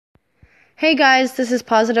Hey guys, this is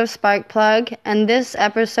Positive Spark Plug, and this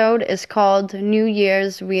episode is called New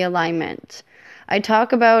Year's Realignment. I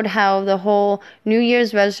talk about how the whole New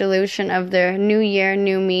Year's resolution of the New Year,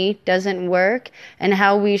 New Me doesn't work, and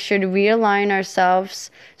how we should realign ourselves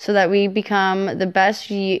so that we become the best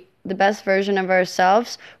version of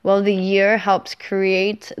ourselves, while the year helps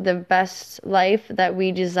create the best life that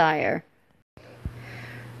we desire.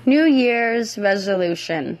 New Year's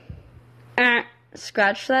resolution.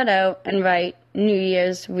 Scratch that out and write New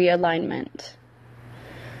Year's realignment.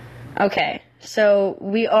 Okay, so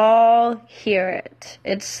we all hear it.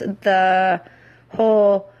 It's the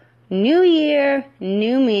whole New Year,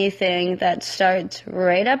 New Me thing that starts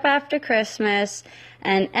right up after Christmas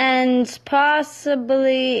and ends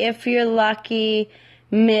possibly, if you're lucky,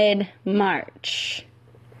 mid-March.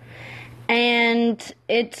 And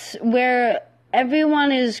it's where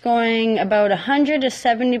everyone is going about 100 to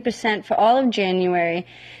 70% for all of January,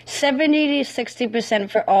 70 to 60%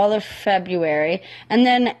 for all of February, and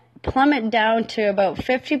then plummet down to about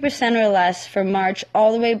 50% or less for March,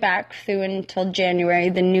 all the way back through until January,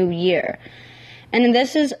 the new year. And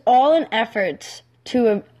this is all an effort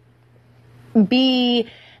to be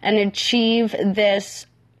and achieve this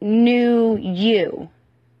new you.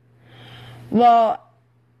 Well,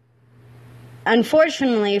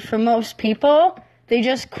 unfortunately, for most people, they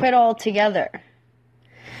just quit altogether.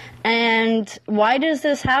 And why does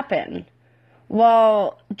this happen?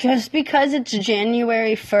 Well, just because it's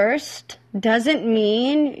January 1st doesn't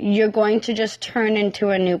mean you're going to just turn into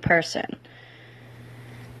a new person.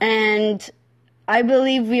 And I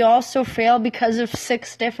believe we also fail because of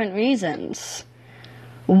 6 different reasons.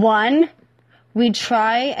 1, we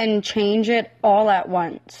try and change it all at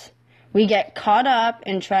once. We get caught up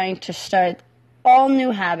in trying to start all new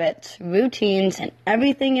habits, routines, and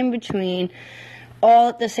everything in between, all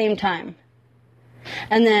at the same time.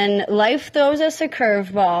 And then life throws us a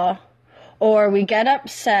curveball, or we get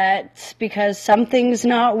upset because something's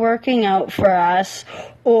not working out for us,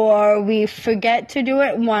 or we forget to do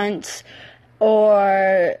it once,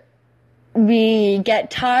 or we get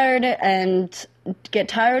tired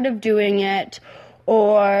of doing it,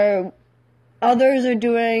 or others are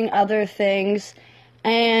doing other things,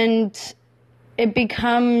 and it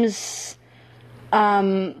becomes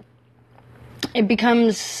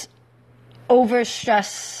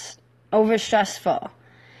overstressful,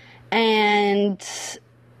 and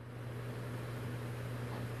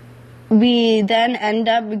we then end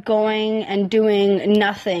up going and doing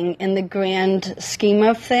nothing in the grand scheme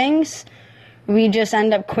of things. We just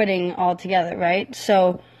end up quitting altogether, right?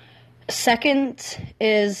 So, second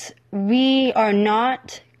is we are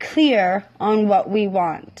not clear on what we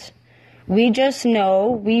want. We just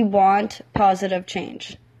know we want positive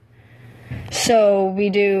change. So we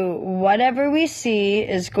do whatever we see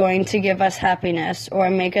is going to give us happiness or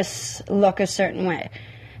make us look a certain way.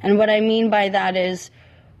 And what I mean by that is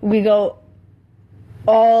we go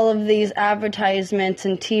all of these advertisements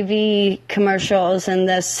and TV commercials and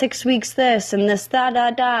this 6 weeks this and this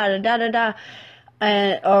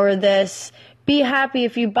or this be happy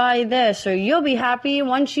if you buy this, or you'll be happy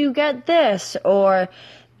once you get this, or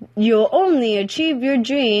you'll only achieve your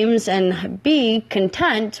dreams and be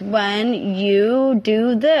content when you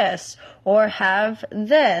do this or have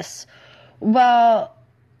this. Well,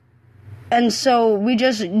 and so we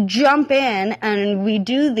just jump in and we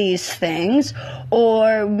do these things,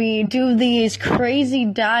 or we do these crazy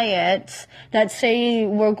diets that say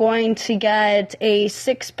we're going to get a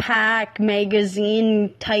 6-pack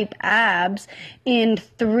magazine type abs in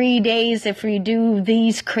 3 days if we do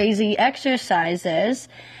these crazy exercises.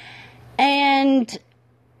 And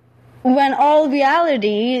when all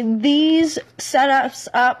reality, these set us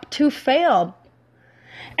up to fail.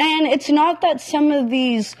 And it's not that some of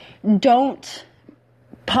these don't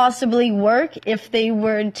possibly work if they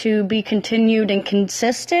were to be continued and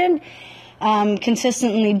consistently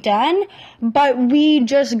done, but we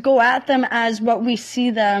just go at them as what we see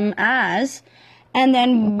them as, and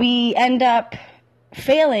then we end up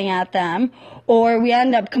failing at them, or we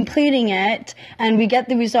end up completing it and we get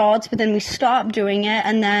the results, but then we stop doing it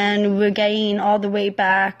and then we're getting all the way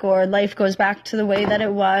back, or life goes back to the way that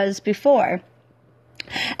it was before.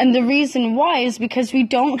 And the reason why is because we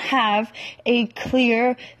don't have a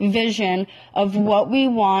clear vision of what we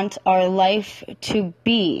want our life to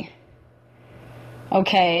be.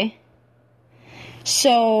 Okay?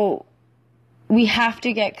 So we have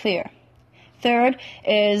to get clear. Third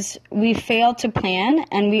is we fail to plan,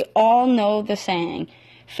 and we all know the saying,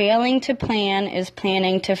 failing to plan is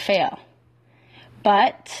planning to fail.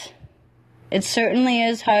 But It certainly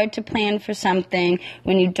is hard to plan for something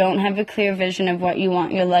when you don't have a clear vision of what you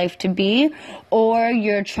want your life to be, or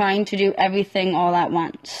you're trying to do everything all at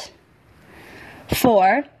once.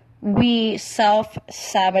 4, we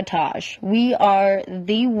self-sabotage. We are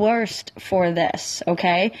the worst for this,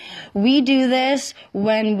 okay? We do this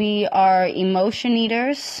when we are emotion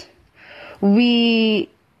eaters. We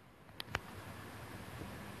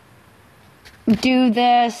do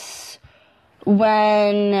this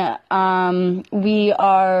when we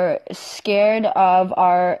are scared of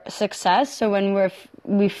our success, so when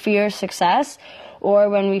we fear success, or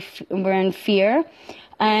when we're in fear,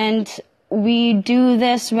 and we do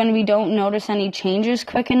this when we don't notice any changes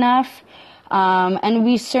quick enough, and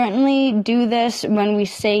we certainly do this when we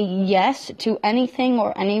say yes to anything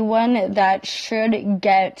or anyone that should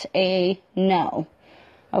get a no,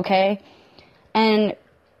 okay? And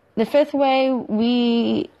the 5th way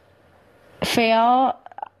we fail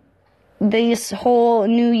this whole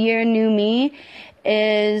new year, new me,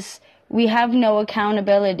 is we have no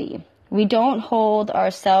accountability. We don't hold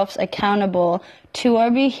ourselves accountable to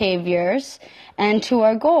our behaviors and to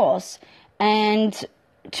our goals and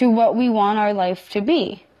to what we want our life to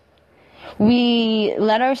be. We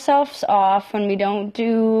let ourselves off when we don't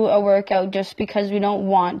do a workout just because we don't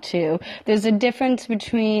want to. There's a difference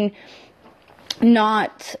between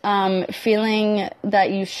not feeling that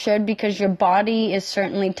you should because your body is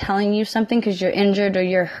certainly telling you something because you're injured or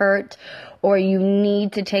you're hurt or you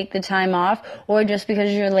need to take the time off, or just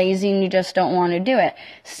because you're lazy and you just don't want to do it.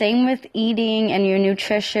 Same with eating and your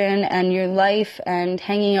nutrition and your life and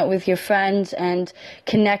hanging out with your friends and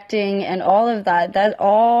connecting and all of that. That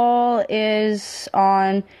all is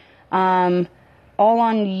all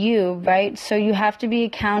on you, right? So you have to be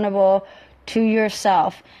accountable to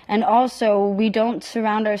yourself. And also, we don't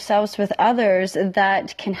surround ourselves with others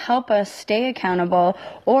that can help us stay accountable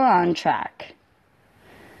or on track.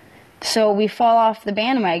 So we fall off the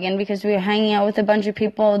bandwagon because we're hanging out with a bunch of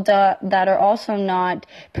people that are also not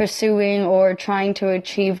pursuing or trying to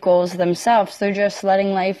achieve goals themselves. They're just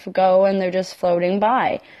letting life go and they're just floating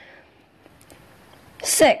by.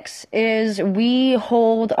 6 is we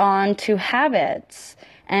hold on to habits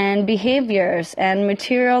and behaviors and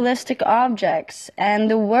materialistic objects and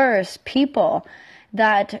the worst, people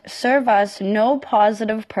that serve us no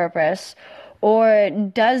positive purpose or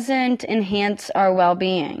doesn't enhance our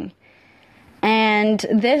well-being. And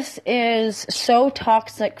this is so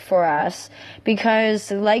toxic for us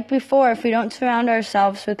because, like before, if we don't surround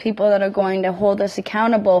ourselves with people that are going to hold us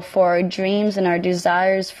accountable for our dreams and our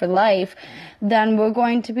desires for life, then we're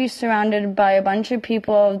going to be surrounded by a bunch of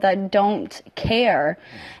people that don't care,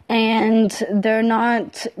 and they're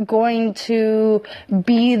not going to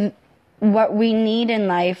be what we need in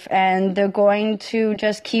life, and they're going to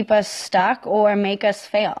just keep us stuck or make us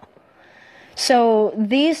fail. So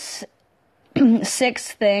these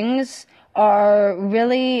 6 things are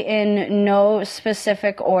really in no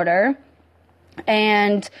specific order,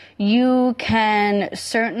 and you can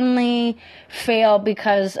certainly fail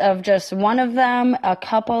because of just one of them, a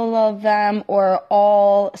couple of them, or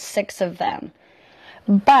all 6 of them.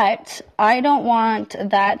 But I don't want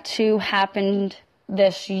that to happen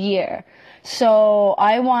this year. So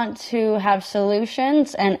I want to have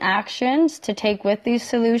solutions and actions to take with these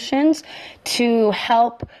solutions to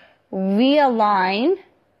help realign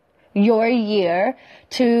your year,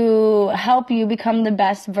 to help you become the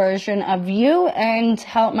best version of you and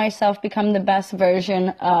help myself become the best version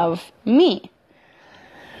of me.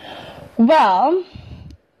 Well,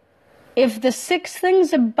 if the 6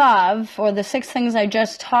 things above, or the 6 things I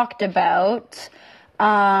just talked about,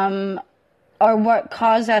 are what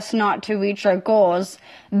cause us not to reach our goals,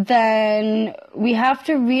 then we have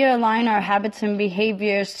to realign our habits and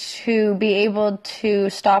behaviors to be able to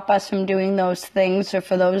stop us from doing those things, or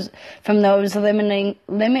from those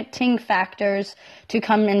limiting factors to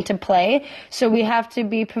come into play. So we have to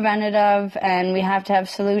be preventative, and we have to have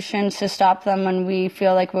solutions to stop them when we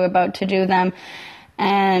feel like we're about to do them,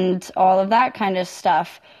 and all of that kind of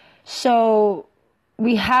stuff. So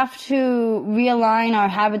we have to realign our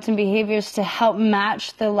habits and behaviors to help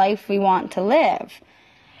match the life we want to live.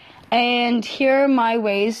 And here are my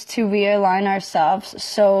ways to realign ourselves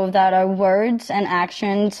so that our words and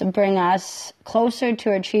actions bring us closer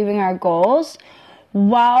to achieving our goals,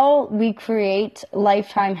 while we create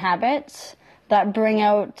lifetime habits that bring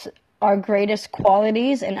out our greatest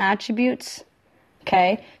qualities and attributes.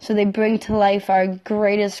 Okay, so they bring to life our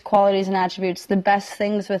greatest qualities and attributes, the best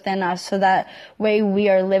things within us, so that way we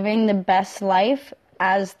are living the best life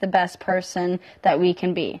as the best person that we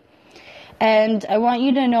can be. And I want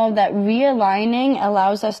you to know that realigning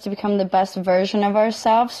allows us to become the best version of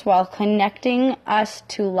ourselves while connecting us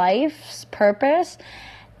to life's purpose,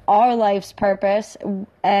 our life's purpose,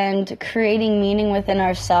 and creating meaning within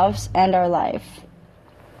ourselves and our life.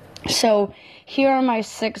 So here are my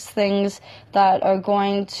 6 things that are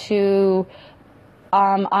going to,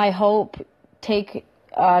 I hope,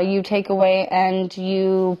 you take away and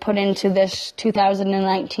you put into this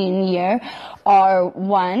 2019 year are: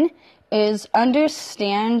 1 is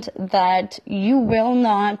understand that you will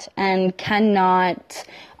not and cannot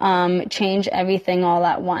change everything all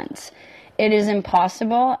at once. It is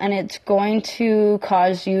impossible, and it's going to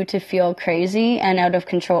cause you to feel crazy and out of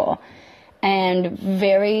control and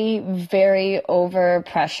very, very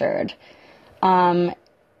over-pressured.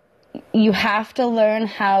 You have to learn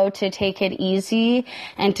how to take it easy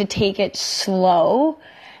and to take it slow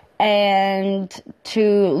and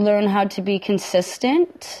to learn how to be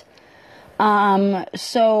consistent.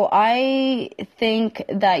 So I think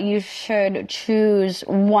that you should choose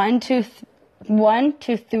 1 to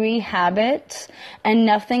 3 habits and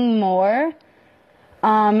nothing more,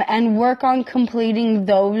 and work on completing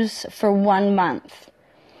those for 1 month.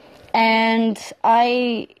 And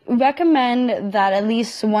I recommend that at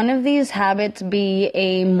least one of these habits be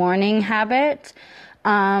a morning habit. For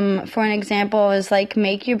an example is like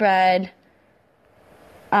make your bed,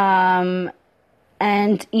 and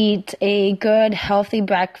eat a good, healthy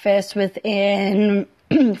breakfast within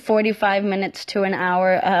 45 minutes to an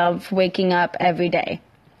hour of waking up every day.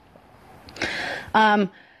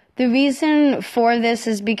 The reason for this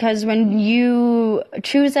is because when you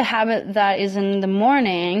choose a habit that is in the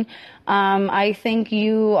morning, I think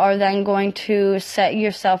you are then going to set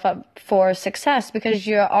yourself up for success because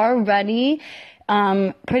you're already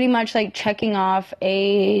pretty much like checking off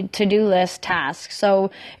a to-do list task.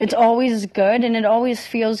 So it's always good, and it always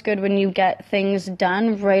feels good when you get things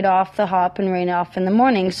done right off the hop and right off in the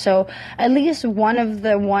morning. So at least one of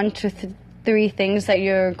the 1 to 3 things that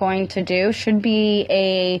you're going to do should be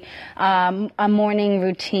a morning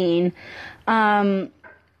routine.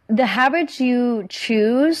 The habits you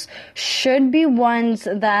choose should be ones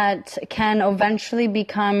that can eventually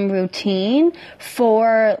become routine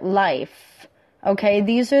for life. Okay,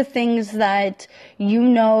 these are things that you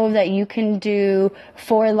know that you can do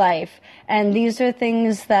for life. And these are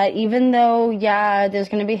things that even though, there's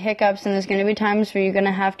going to be hiccups and there's going to be times where you're going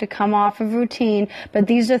to have to come off of routine, but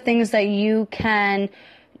these are things that you can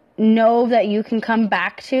know that you can come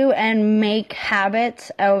back to and make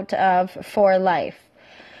habits out of for life.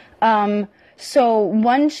 So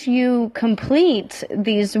once you complete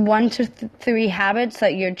these 1 to 3 habits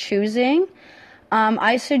that you're choosing,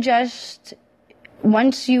 I suggest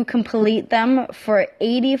once you complete them for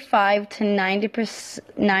 85 to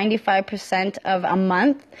 95% of a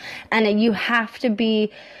month, and you have to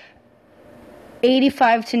be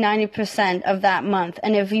 85 to 90% of that month.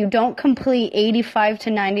 And if you don't complete 85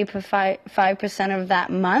 to 95% of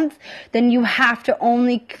that month, then you have to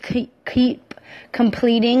only keep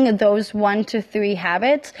completing those 1 to 3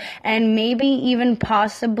 habits, and maybe even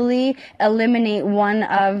possibly eliminate one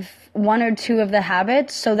or two of the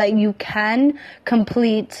habits so that you can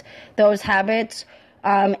complete those habits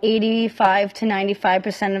 85 to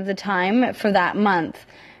 95% of the time for that month.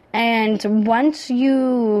 And once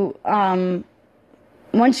you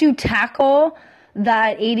tackle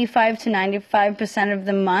that 85 to 95% of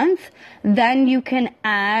the month, then you can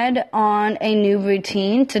add on a new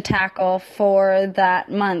routine to tackle for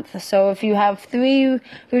that month. So if you have 3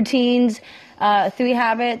 routines, 3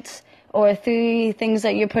 habits, or 3 things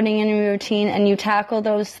that you're putting in your routine, and you tackle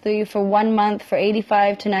those 3 for 1 month for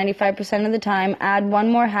 85 to 95% of the time, add 1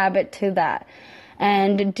 more habit to that.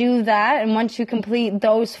 And do that, and once you complete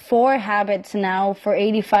those 4 habits now for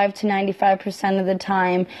 85 to 95% of the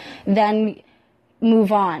time, then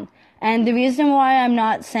move on. And the reason why I'm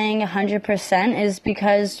not saying 100% is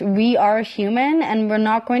because we are human and we're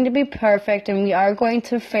not going to be perfect, and we are going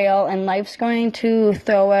to fail, and life's going to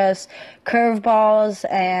throw us curveballs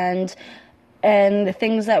and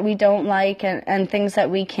things that we don't like and things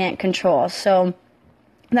that we can't control. So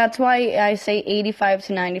that's why I say 85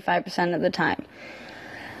 to 95% of the time.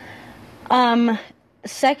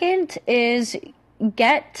 Second is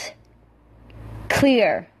get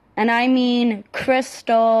clear. And I mean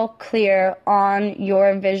crystal clear on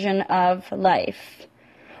your vision of life.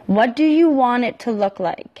 What do you want it to look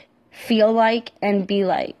like, feel like, and be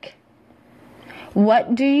like?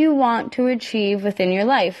 What do you want to achieve within your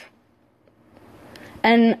life?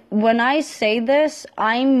 And when I say this,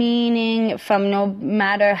 I'm meaning from no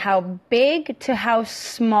matter how big to how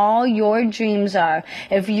small your dreams are.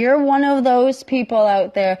 If you're one of those people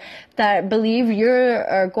out there that believe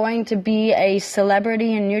you're going to be a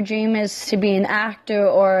celebrity and your dream is to be an actor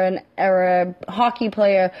or a hockey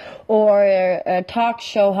player or a talk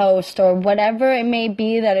show host or whatever it may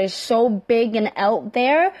be that is so big and out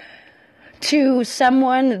there, to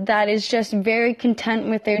someone that is just very content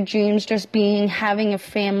with their dreams, just having a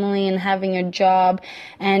family and having a job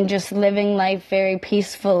and just living life very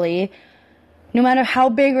peacefully, no matter how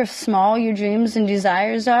big or small your dreams and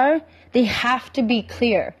desires are, they have to be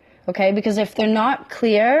clear, okay? Because if they're not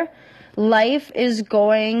clear, life is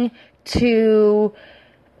going to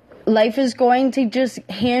just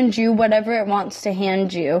hand you whatever it wants to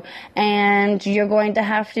hand you, and you're going to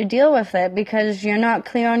have to deal with it because you're not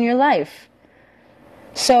clear on your life.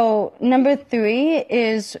 So number 3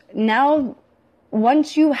 is, now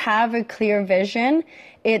once you have a clear vision,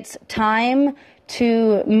 it's time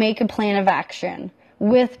to make a plan of action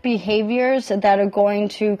with behaviors that are going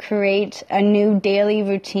to create a new daily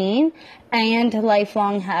routine and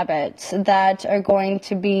lifelong habits that are going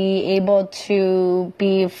to be able to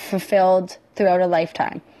be fulfilled throughout a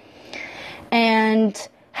lifetime. And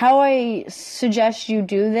how I suggest you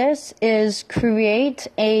do this is create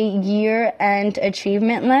a year-end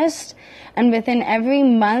achievement list, and within every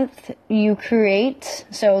month you create,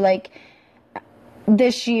 so like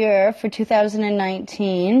this year for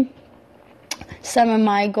 2019, some of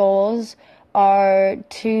my goals are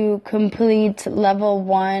to complete level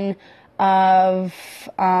 1 of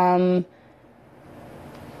the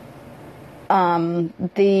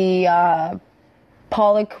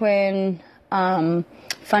Poliquin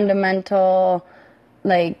fundamental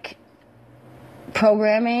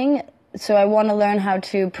programming. So I want to learn how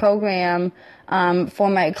to program for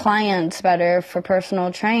my clients better for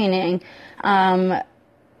personal training. One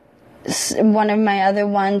of my other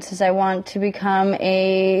ones is I want to become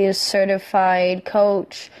a certified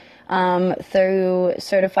coach through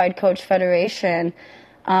Certified Coach Federation.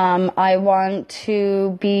 I want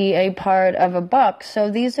to be a part of a book.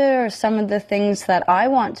 So these are some of the things that I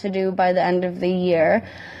want to do by the end of the year.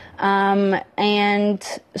 And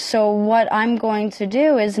so what I'm going to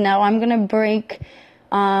do is now I'm going to break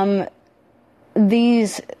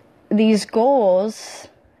these goals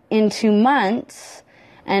into months,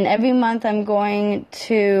 and every month I'm going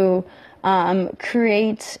to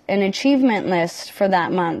create an achievement list for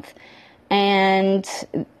that month. And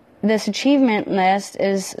this achievement list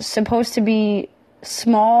is supposed to be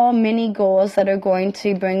small mini goals that are going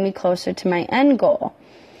to bring me closer to my end goal.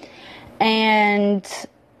 And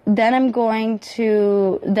then I'm going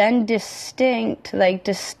to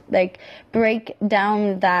break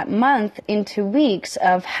down that month into weeks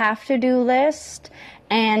of have to do list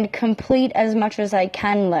and complete as much as I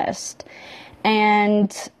can list.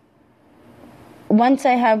 And once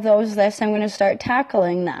I have those lists, I'm going to start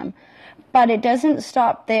tackling them. But it doesn't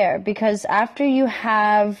stop there, because after you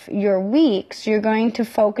have your weeks, you're going to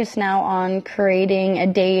focus now on creating a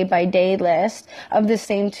day-by-day list of the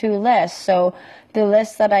same 2 lists. So the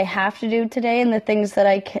list that I have to do today and the things that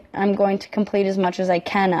I'm going to complete as much as I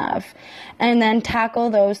can of. And then tackle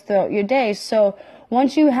those throughout your day. So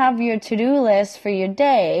once you have your to-do list for your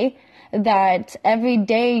day, that every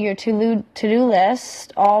day your to-do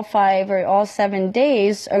list, all 5 or all 7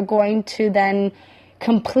 days, are going to then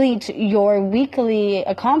complete your weekly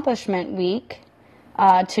accomplishment week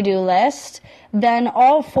to-do list, then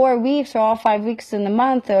all 4 weeks or all 5 weeks in the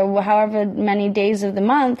month or however many days of the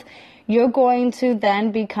month, you're going to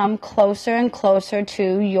then become closer and closer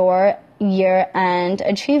to your year-end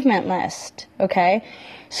achievement list, okay?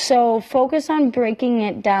 So focus on breaking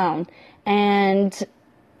it down, and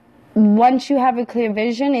once you have a clear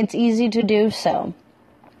vision, it's easy to do so.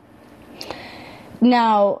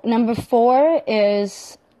 Now, number 4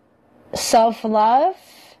 is self-love,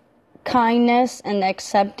 kindness, and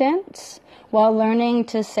acceptance, while learning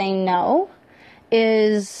to say no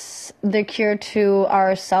is the cure to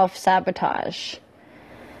our self-sabotage.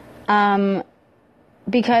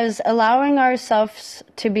 Because allowing ourselves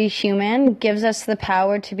to be human gives us the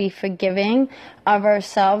power to be forgiving of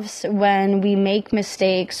ourselves when we make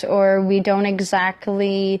mistakes or we don't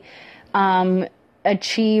exactly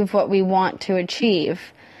achieve what we want to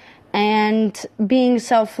achieve. And being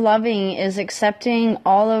self-loving is accepting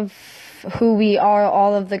all of who we are,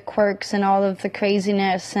 all of the quirks and all of the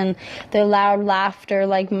craziness and the loud laughter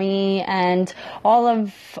like me, and all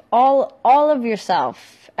of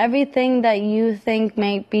yourself. Everything that you think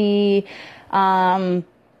might be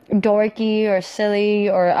dorky or silly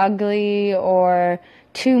or ugly or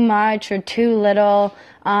too much or too little.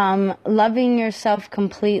 Loving yourself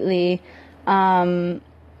completely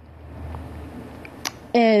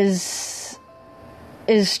is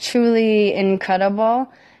truly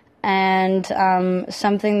incredible, and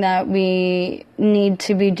something that we need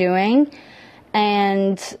to be doing.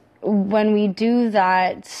 And when we do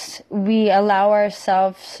that, we allow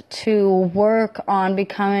ourselves to work on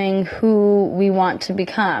becoming who we want to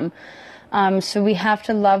become. So we have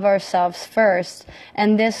to love ourselves first.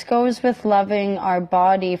 And this goes with loving our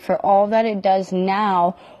body for all that it does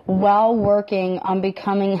now, while working on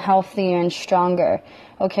becoming healthier and stronger.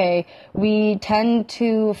 Okay, we tend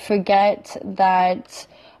to forget that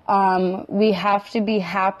we have to be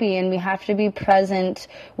happy and we have to be present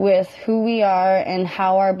with who we are and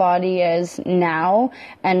how our body is now,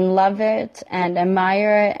 and love it and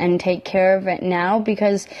admire it and take care of it now.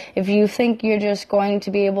 Because if you think you're just going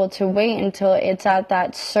to be able to wait until it's at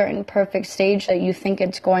that certain perfect stage that you think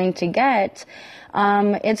it's going to get,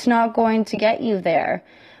 it's not going to get you there.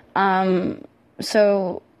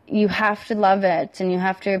 So you have to love it and you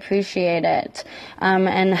have to appreciate it.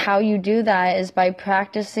 And how you do that is by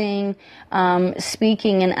practicing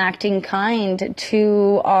speaking and acting kind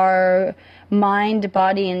to our mind,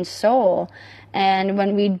 body, and soul. And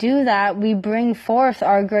when we do that, we bring forth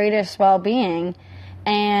our greatest well-being.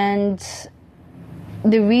 And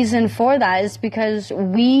the reason for that is because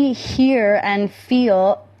we hear and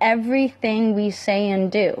feel everything we say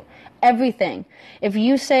and do. Everything. If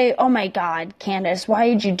you say, "Oh my God, Candace, why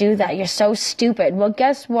did you do that? You're so stupid." Well,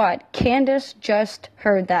 guess what? Candace just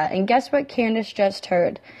heard that. And guess what Candace just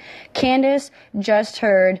heard? Candace just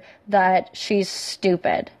heard that she's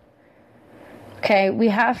stupid. Okay, we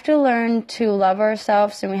have to learn to love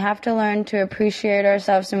ourselves, and we have to learn to appreciate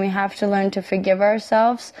ourselves, and we have to learn to forgive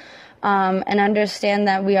ourselves, and understand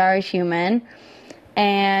that we are human.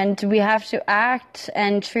 And we have to act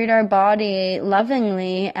and treat our body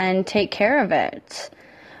lovingly and take care of it.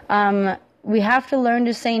 We have to learn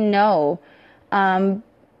to say no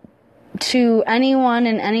to anyone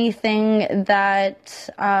and anything that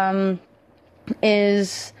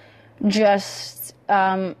is just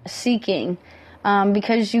seeking.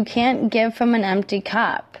 Because you can't give from an empty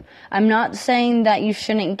cup. I'm not saying that you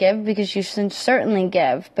shouldn't give, because you should certainly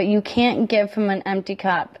give, but you can't give from an empty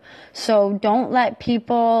cup. So don't let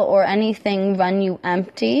people or anything run you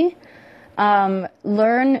empty.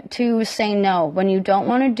 Learn to say no. When you don't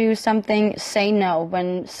want to do something, say no.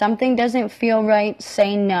 When something doesn't feel right,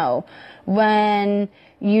 say no. When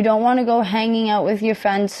you don't want to go hanging out with your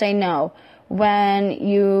friends, say no. When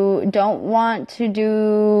you don't want to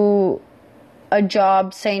do a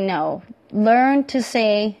job, say no. Learn to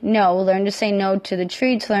say no. Learn to say no to the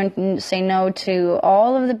treats. Learn to say no to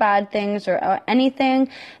all of the bad things or anything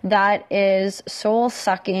that is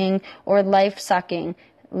soul-sucking or life-sucking.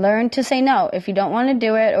 Learn to say no. If you don't want to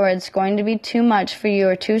do it, or it's going to be too much for you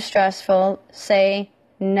or too stressful, say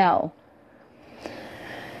no.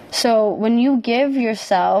 So when you give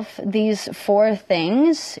yourself these 4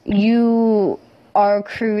 things, you are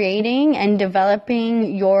creating and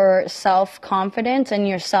developing your self-confidence and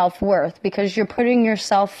your self-worth, because you're putting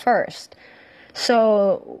yourself first.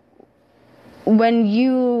 So when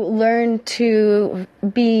you learn to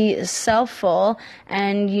be selfful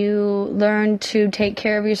and you learn to take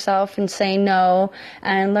care of yourself and say no,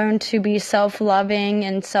 and learn to be self-loving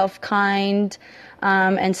and self-kind,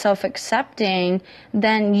 and self-accepting,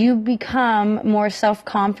 then you become more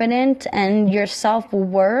self-confident and your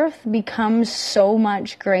self-worth becomes so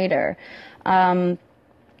much greater. And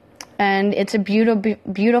it's a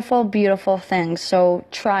beautiful, beautiful thing. So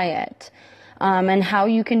try it. And how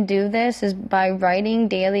you can do this is by writing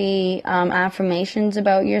daily affirmations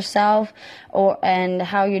about yourself, and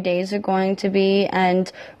how your days are going to be,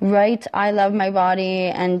 and write "I love my body,"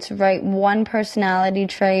 and write one personality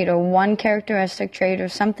trait or one characteristic trait or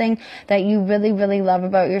something that you really, really love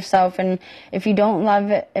about yourself. And if you don't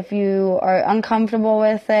love it, if you are uncomfortable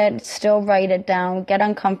with it, still write it down. Get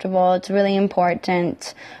uncomfortable. It's really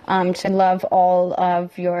important to love all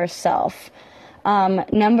of yourself.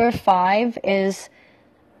 Number 5 is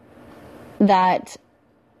that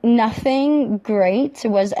nothing great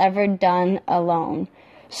was ever done alone.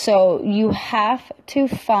 So you have to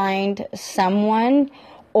find someone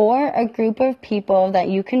or a group of people that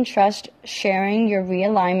you can trust sharing your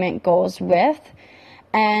realignment goals with,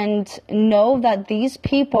 and know that these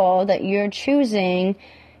people that you're choosing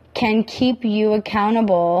can keep you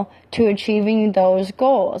accountable to achieving those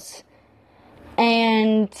goals.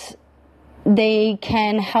 And they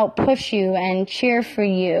can help push you and cheer for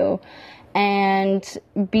you and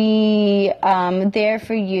be there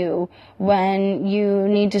for you when you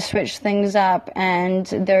need to switch things up, and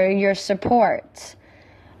they're your support.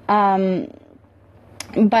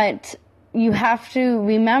 But you have to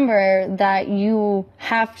remember that you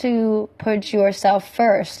have to put yourself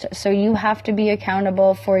first. So you have to be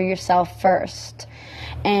accountable for yourself first.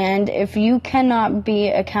 And if you cannot be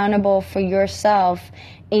accountable for yourself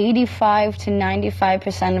 85 to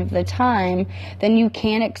 95% of the time, then you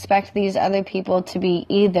can't expect these other people to be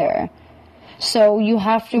either. So you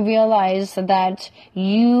have to realize that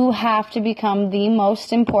you have to become the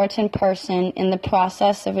most important person in the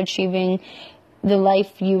process of achieving the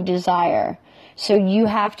life you desire. So you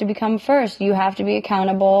have to become first. You have to be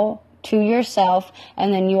accountable to yourself,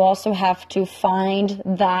 and then you also have to find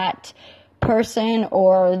that person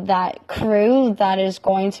or that crew that is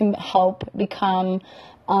going to help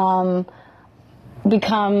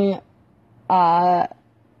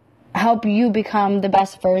help you become the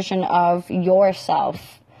best version of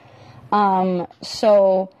yourself.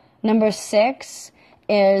 So number 6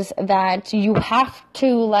 is that you have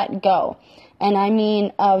to let go. And I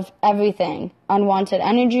mean of everything. Unwanted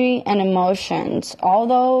energy and emotions. All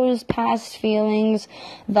those past feelings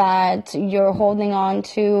that you're holding on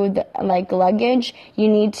to, like luggage, you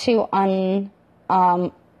need to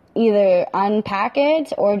either unpack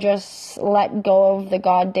it or just let go of the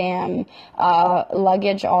goddamn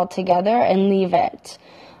luggage altogether and leave it.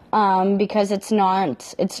 Because it's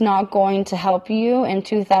not going to help you in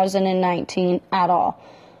 2019 at all.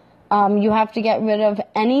 You have to get rid of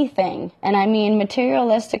anything, and I mean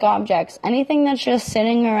materialistic objects, anything that's just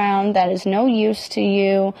sitting around that is no use to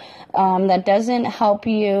you, that doesn't help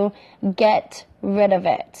you, get rid of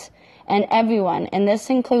it. And everyone, and this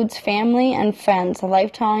includes family and friends,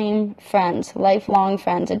 lifetime friends, lifelong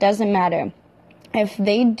friends, it doesn't matter. If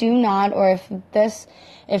they do not, or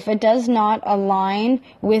if it does not align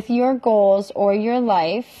with your goals or your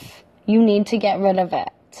life, you need to get rid of it.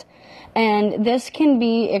 And this can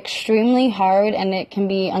be extremely hard and it can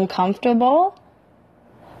be uncomfortable,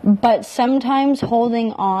 but sometimes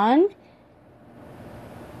holding on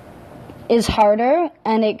is harder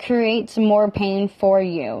and it creates more pain for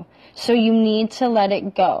you. So you need to let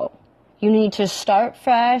it go. You need to start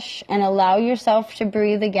fresh and allow yourself to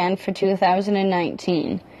breathe again for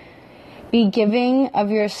 2019. Be giving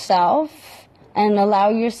of yourself and allow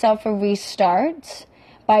yourself a restart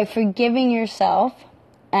by forgiving yourself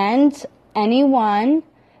and anyone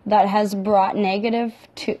that has brought negative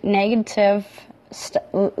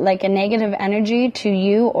energy to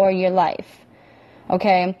you or your life.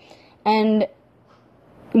 Okay? And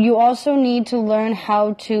you also need to learn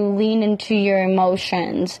how to lean into your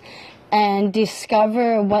emotions and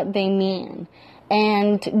discover what they mean.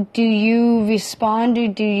 And do you respond or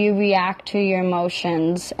do you react to your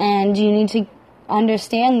emotions? And you need to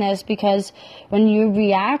understand this, because when you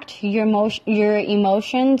react, your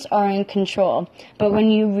emotions are in control. But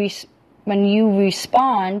when you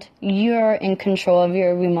respond, you're in control of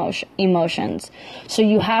your emotions. So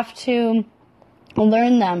you have to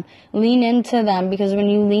learn them, lean into them, because when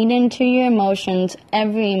you lean into your emotions,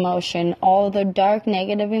 every emotion, all the dark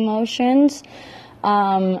negative emotions,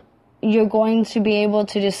 you're going to be able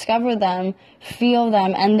to discover them, feel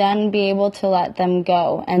them, and then be able to let them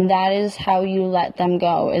go. And that is how you let them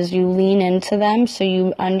go, is you lean into them so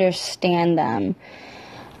you understand them.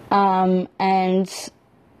 And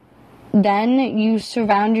then you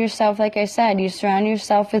surround yourself, like I said, you surround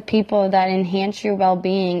yourself with people that enhance your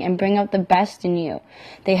well-being and bring out the best in you.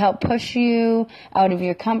 They help push you out of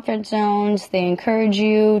your comfort zones. They encourage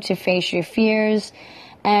you to face your fears.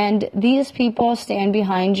 And these people stand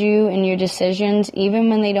behind you in your decisions,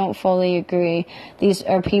 even when they don't fully agree. These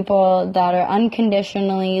are people that are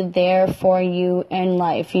unconditionally there for you in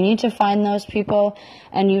life. You need to find those people,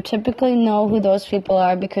 and you typically know who those people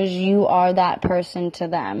are because you are that person to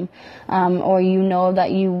them, or you know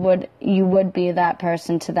that you would be that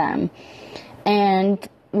person to them. And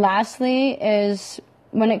lastly is,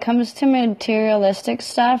 when it comes to materialistic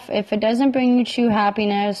stuff, if it doesn't bring you true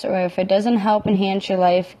happiness, or if it doesn't help enhance your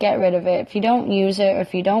life, get rid of it. If you don't use it, or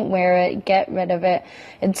if you don't wear it, get rid of it.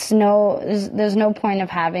 There's no point of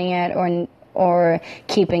having it or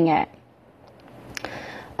keeping it.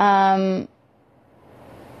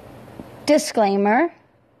 Disclaimer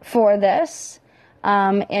for this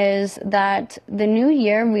is that the New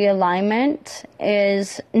Year realignment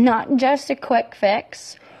is not just a quick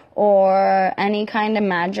fix or any kind of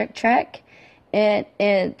magic trick.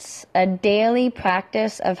 It's a daily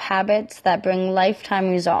practice of habits that bring lifetime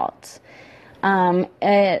results.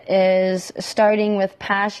 It is starting with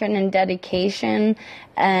passion and dedication,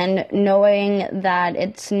 and knowing that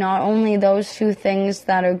it's not only those two things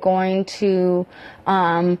that are going to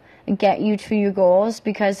get you to your goals,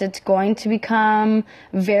 because it's going to become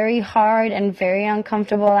very hard and very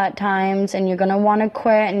uncomfortable at times, and you're going to want to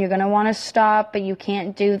quit and you're going to want to stop, but you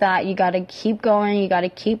can't do that. You got to keep going, you got to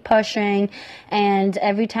keep pushing, and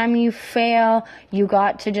every time you fail, you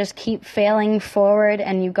got to just keep failing forward,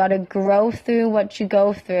 and you got to grow through what you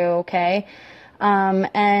go through, okay?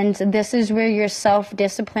 And this is where your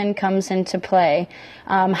self-discipline comes into play.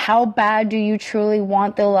 How bad do you truly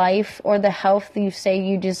want the life or the health that you say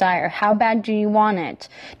you desire? How bad do you want it?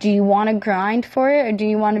 Do you want to grind for it, or do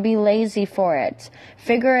you want to be lazy for it?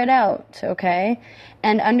 Figure it out, okay?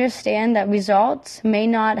 And understand that results may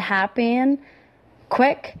not happen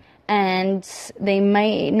quick, and they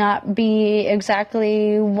may not be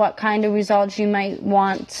exactly what kind of results you might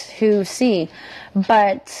want to see.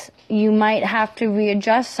 But you might have to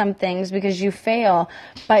readjust some things because you fail,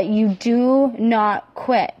 but you do not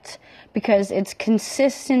quit, because it's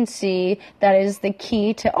consistency that is the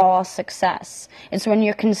key to all success. It's when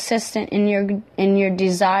you're consistent in your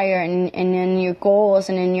desire and in your goals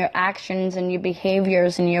and in your actions and your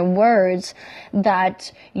behaviors and your words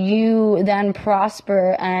that you then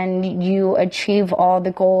prosper and you achieve all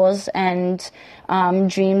the goals and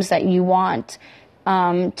dreams that you want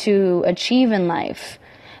to achieve in life.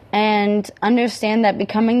 And understand that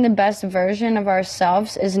becoming the best version of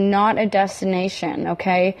ourselves is not a destination,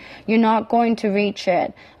 okay? You're not going to reach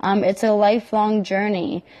it. It's a lifelong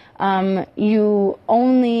journey. You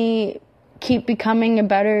only keep becoming a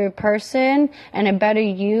better person and a better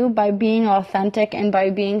you by being authentic and by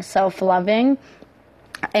being self-loving,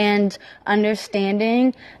 and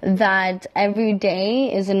understanding that every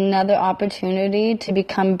day is another opportunity to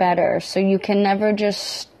become better. So you can never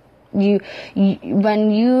just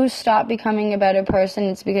when you stop becoming a better person,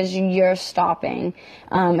 it's because you're stopping.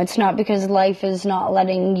 It's not because life is not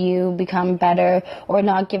letting you become better or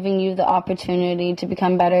not giving you the opportunity to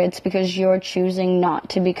become better. It's because you're choosing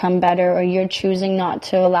not to become better, or you're choosing not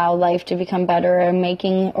to allow life to become better, or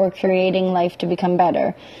making or creating life to become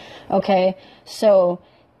better. Okay? So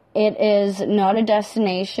it is not a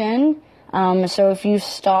destination. So if you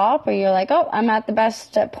stop, or you're like, oh, I'm at the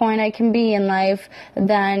best point I can be in life,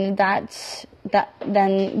 then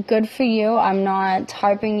then good for you. I'm not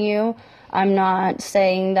harping you. I'm not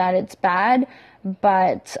saying that it's bad,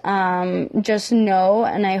 but just know,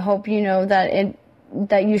 and I hope you know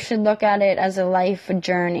that you should look at it as a life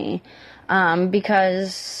journey,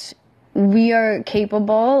 because we are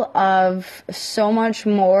capable of so much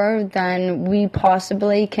more than we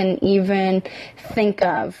possibly can even think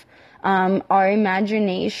of. Our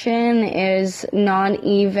imagination is not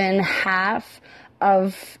even half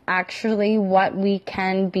of actually what we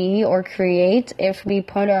can be or create if we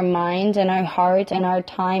put our mind and our heart and our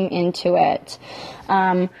time into it.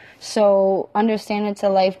 So understand it's a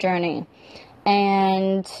life journey,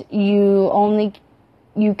 and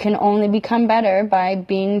you can only become better by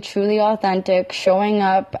being truly authentic, showing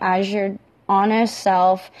up as your honest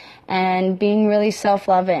self, and being really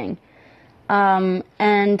self-loving.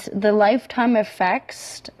 And the lifetime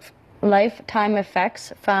effects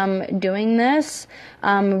from doing this,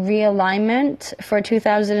 realignment for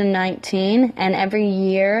 2019 and every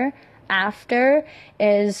year after,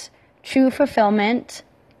 is true fulfillment,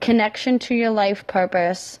 connection to your life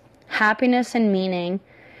purpose, happiness and meaning,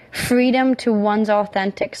 freedom to one's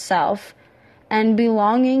authentic self, and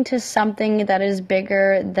belonging to something that is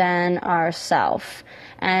bigger than ourself.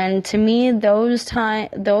 And to me, those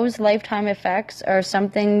lifetime effects are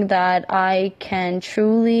something that I can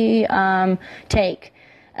truly take,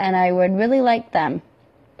 and I would really like them.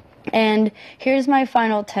 And here's my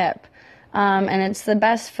final tip, and it's the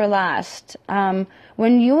best for last.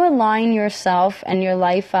 When you align yourself and your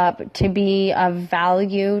life up to be of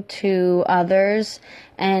value to others,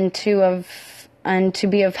 and to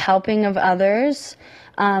be of helping of others,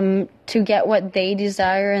 to get what they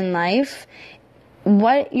desire in life,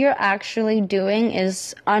 what you're actually doing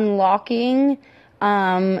is unlocking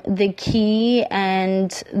the key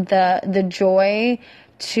and the joy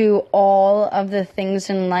to all of the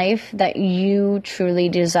things in life that you truly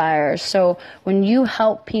desire. So when you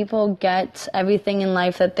help people get everything in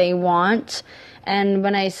life that they want, And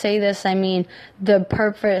when I say this, I mean the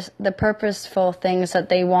purposeful things that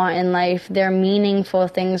they want in life, their meaningful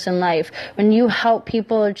things in life. When you help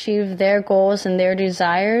people achieve their goals and their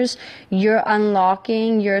desires, you're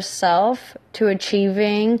unlocking yourself to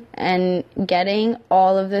achieving and getting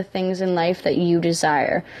all of the things in life that you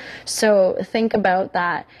desire. So think about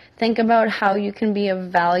that. Think about how you can be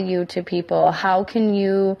of value to people. How can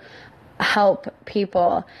you help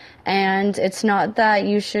people? And it's not that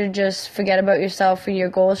you should just forget about yourself, or your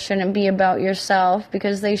goals shouldn't be about yourself,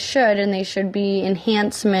 because they should, and they should be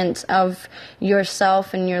enhancements of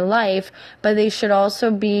yourself and your life, but they should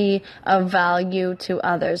also be of value to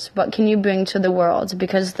others. What can you bring to the world?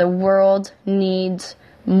 Because the world needs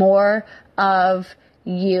more of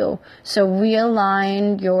you. So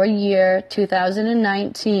realign your year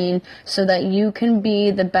 2019 so that you can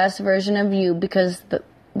be the best version of you, because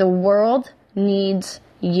the world needs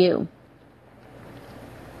you.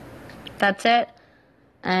 That's it.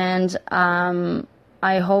 And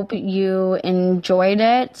I hope you enjoyed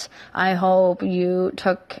it. I hope you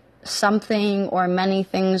took something or many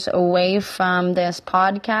things away from this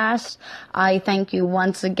podcast. I thank you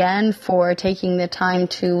once again for taking the time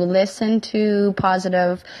to listen to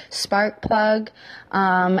Positive Spark Plug.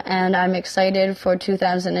 And I'm excited for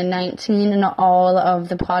 2019 and all of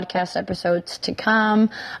the podcast episodes to come.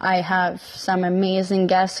 I have some amazing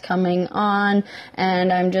guests coming on,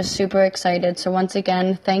 and I'm just super excited. So once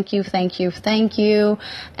again, thank you,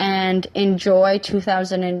 and enjoy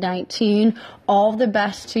 2019. All the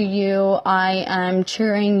best to you. I am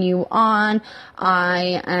cheering you on.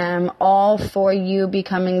 I am all for you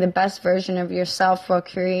becoming the best version of yourself, for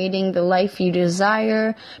creating the life you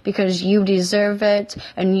desire, because you deserve it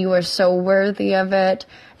and you are so worthy of it.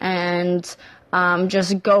 And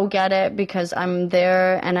just go get it, because I'm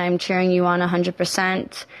there and I'm cheering you on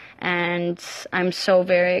 100%. And I'm so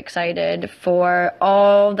very excited for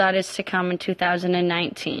all that is to come in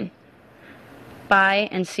 2019. Bye,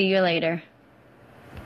 and see you later.